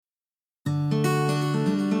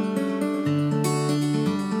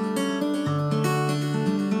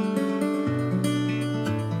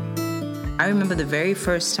I remember the very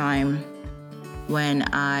first time when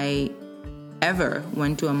I ever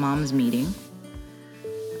went to a mom's meeting.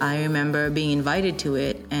 I remember being invited to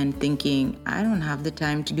it and thinking, I don't have the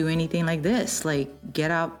time to do anything like this. Like, get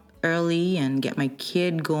up early and get my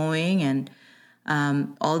kid going, and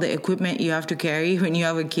all the equipment you have to carry when you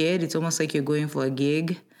have a kid. It's almost like you're going for a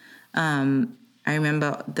gig. I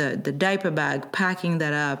remember the diaper bag, packing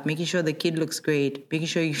that up, making sure the kid looks great, making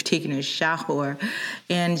sure you've taken a shower,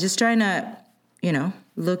 and just trying to,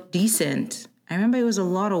 look decent. I remember it was a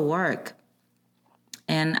lot of work.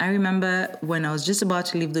 And I remember when I was just about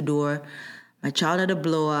to leave the door, my child had a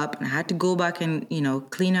blow up, and I had to go back and,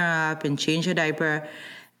 clean her up and change her diaper,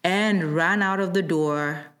 and ran out of the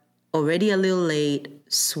door, already a little late,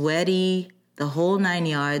 sweaty, the whole 9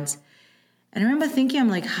 yards. And I remember thinking, I'm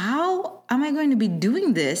like, how am I going to be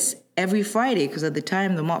doing this every Friday? Because at the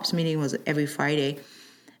time, the MOPS meeting was every Friday.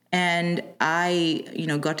 And I,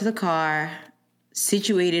 got to the car,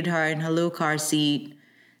 situated her in her little car seat,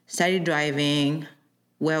 started driving.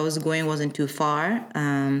 Where I was going wasn't too far.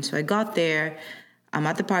 So I got there. I'm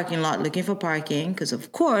at the parking lot looking for parking because,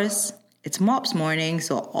 of course, it's MOPS morning.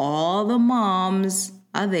 So all the moms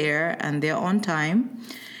are there and they're on time.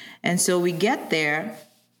 And so we get there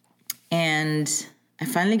and I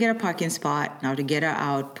finally get a parking spot. Now to get her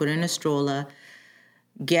out, put her in a stroller,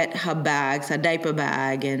 get her bags, her diaper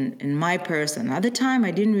bag, and my purse. And at the time,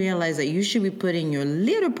 I didn't realize that you should be putting your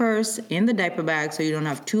little purse in the diaper bag so you don't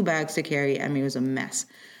have two bags to carry. I mean, it was a mess.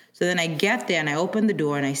 So then I get there and I open the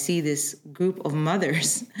door and I see this group of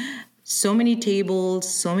mothers. So many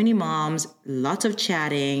tables, so many moms, lots of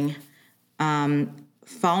chatting.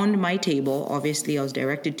 Found my table. Obviously, I was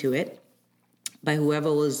directed to it by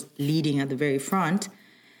whoever was leading at the very front.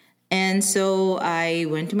 And so I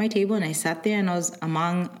went to my table and I sat there and I was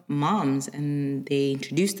among moms and they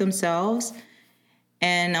introduced themselves.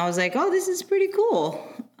 And I was like, oh, this is pretty cool.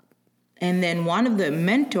 And then one of the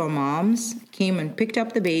mentor moms came and picked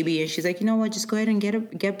up the baby and she's like, you know what, just go ahead and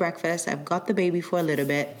get breakfast. I've got the baby for a little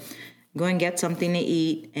bit. Go and get something to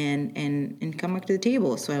eat and come back to the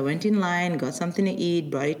table. So I went in line, got something to eat,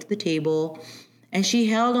 brought it to the table, and she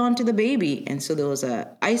held on to the baby. And so there was a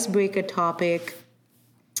icebreaker topic.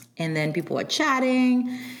 And then people were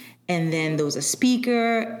chatting, and then there was a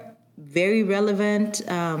speaker, very relevant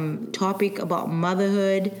topic about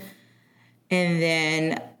motherhood. And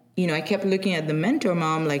then, I kept looking at the mentor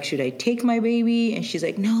mom, like, should I take my baby? And she's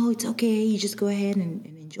like, no, it's okay. You just go ahead and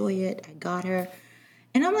enjoy it. I got her.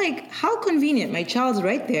 And I'm like, how convenient. My child's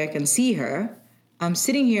right there. I can see her. I'm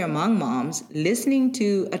sitting here among moms, listening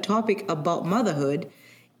to a topic about motherhood.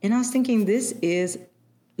 And I was thinking, this is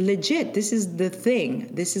legit. This is the thing.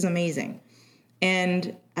 This is amazing.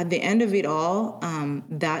 And at the end of it all,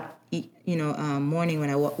 that morning when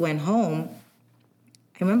I went home,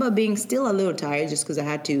 I remember being still a little tired just because I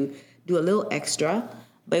had to do a little extra.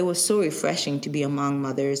 But it was so refreshing to be among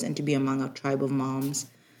mothers and to be among a tribe of moms.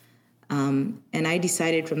 And I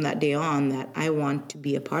decided from that day on that I want to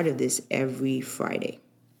be a part of this every Friday.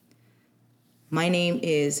 My name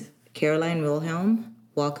is Caroline Wilhelm.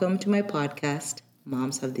 Welcome to my podcast,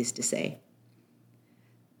 Moms Have This to Say.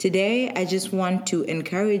 Today, I just want to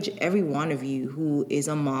encourage every one of you who is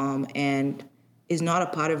a mom and is not a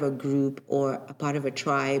part of a group or a part of a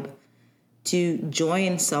tribe to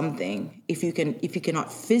join something. If you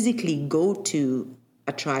cannot physically go to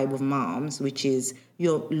a tribe of moms, which is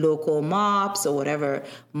your local MOPS or whatever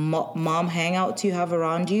mom hangouts you have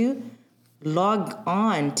around you, log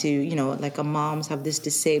on to, like a Moms Have This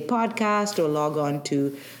to Say podcast, or log on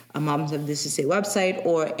to a Moms Have This to Say website,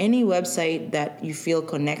 or any website that you feel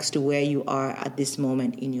connects to where you are at this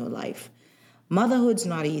moment in your life. Motherhood's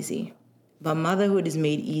not easy, but motherhood is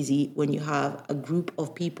made easy when you have a group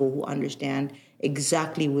of people who understand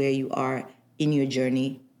exactly where you are in your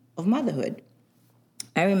journey of motherhood.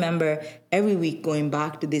 I remember every week going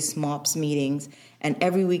back to these MOPS meetings, and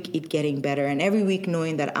every week it getting better, and every week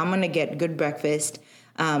knowing that I'm going to get good breakfast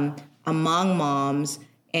among moms,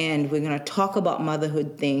 and we're going to talk about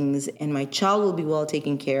motherhood things, and my child will be well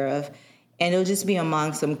taken care of, and it'll just be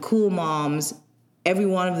among some cool moms, every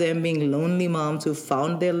one of them being lonely moms who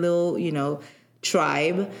found their little,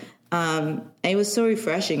 tribe. And it was so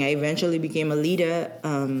refreshing. I eventually became a leader,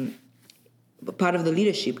 part of the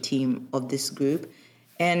leadership team of this group.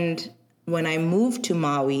 And when I moved to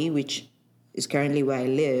Maui, which is currently where I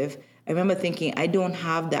live, I remember thinking, I don't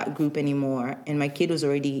have that group anymore. And my kid was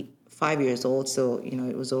already 5 years old, so,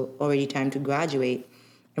 it was already time to graduate.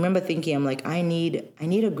 I remember thinking, I'm like, I need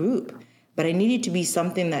a group. But I need it to be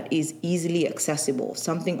something that is easily accessible,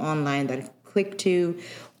 something online that I click to,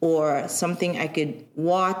 or something I could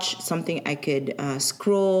watch, something I could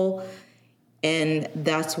scroll. And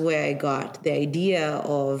that's where I got the idea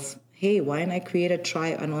of, hey, why don't I create a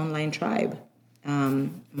tribe, an online tribe?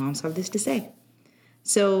 Moms have this to say.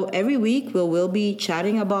 So every week we'll be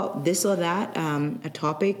chatting about this or that, a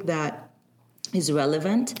topic that is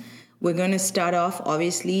relevant. We're going to start off,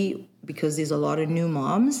 obviously, because there's a lot of new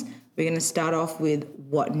moms, we're going to start off with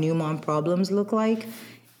what new mom problems look like,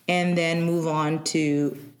 and then move on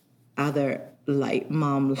to other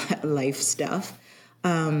mom life stuff.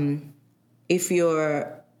 If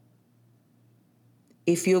you're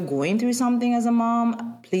going through something as a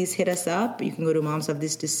mom, please hit us up. You can go to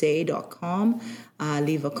momshavethistosay.com,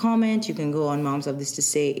 leave a comment. You can go on Moms Have This to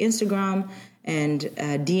Say Instagram and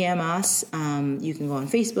DM us. You can go on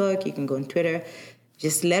Facebook. You can go on Twitter.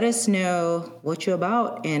 Just let us know what you're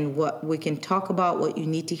about and what we can talk about, what you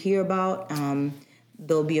need to hear about.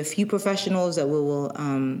 There'll be a few professionals that we will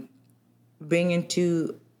bring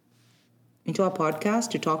into our podcast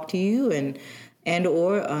to talk to you and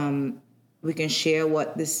or we can share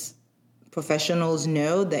what these professionals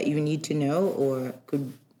know that you need to know or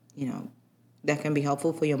could, that can be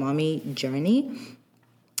helpful for your mommy journey.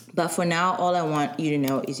 But for now, all I want you to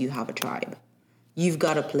know is you have a tribe. You've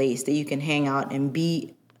got a place that you can hang out and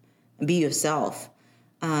be yourself.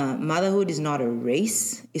 Motherhood is not a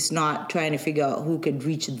race. It's not trying to figure out who could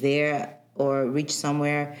reach there or reach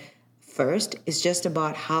somewhere first. It's just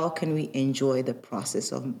about how can we enjoy the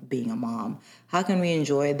process of being a mom? How can we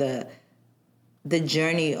enjoy the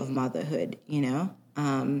journey of motherhood,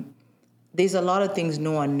 There's a lot of things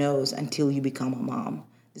no one knows until you become a mom.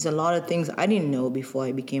 There's a lot of things I didn't know before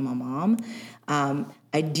I became a mom. I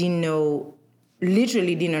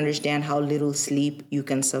literally didn't understand how little sleep you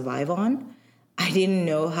can survive on. I didn't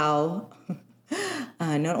know how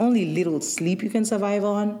not only little sleep you can survive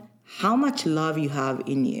on, how much love you have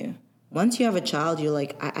in you. Once you have a child, you're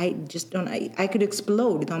like, I could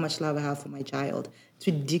explode with how much love I have for my child. It's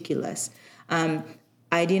ridiculous.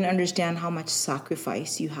 I didn't understand how much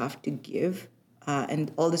sacrifice you have to give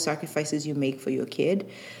and all the sacrifices you make for your kid.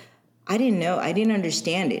 I didn't know. I didn't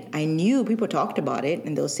understand it. I knew people talked about it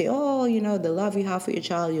and they'll say, oh, the love you have for your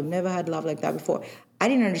child, you've never had love like that before. I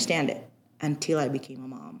didn't understand it until I became a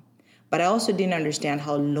mom. But I also didn't understand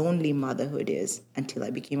how lonely motherhood is until I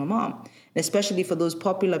became a mom. And especially for those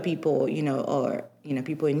popular people, or,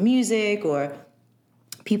 people in music or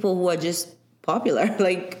people who are just popular.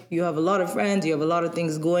 Like you have a lot of friends, you have a lot of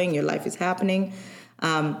things going, your life is happening.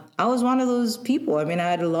 I was one of those people. I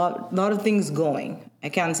had a lot of things going. I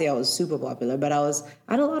can't say I was super popular, but I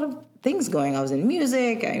had a lot of things going. I was in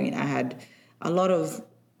music. I had a lot of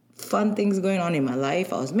fun things going on in my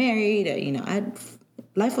life. I was married.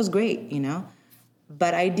 Life was great,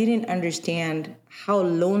 But I didn't understand how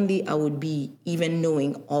lonely I would be even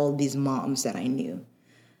knowing all these moms that I knew.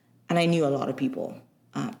 And I knew a lot of people.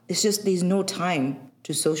 It's just there's no time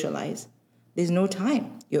to socialize. There's no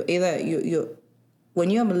time. When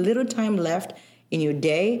you have a little time left in your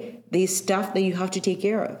day, there's stuff that you have to take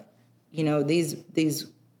care of. These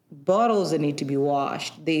bottles that need to be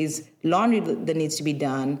washed. There's laundry that needs to be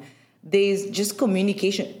done. There's just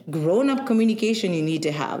communication, grown-up communication you need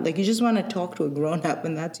to have. Like you just want to talk to a grown-up,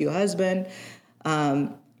 and that's your husband.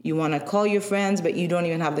 You want to call your friends, but you don't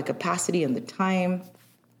even have the capacity and the time.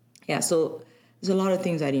 Yeah, so there's a lot of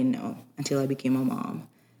things I didn't know until I became a mom.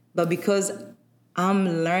 But because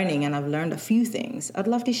I'm learning and I've learned a few things, I'd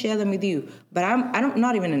love to share them with you. But I'm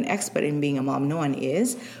not even an expert in being a mom. No one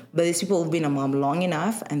is. But there's people who've been a mom long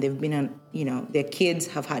enough and they've been, their kids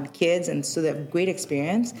have had kids. And so they have great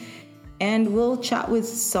experience. And we'll chat with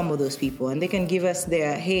some of those people and they can give us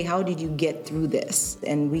their, hey, how did you get through this?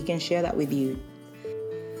 And we can share that with you.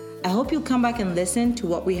 I hope you'll come back and listen to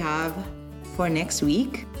what we have for next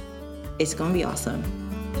week. It's going to be awesome.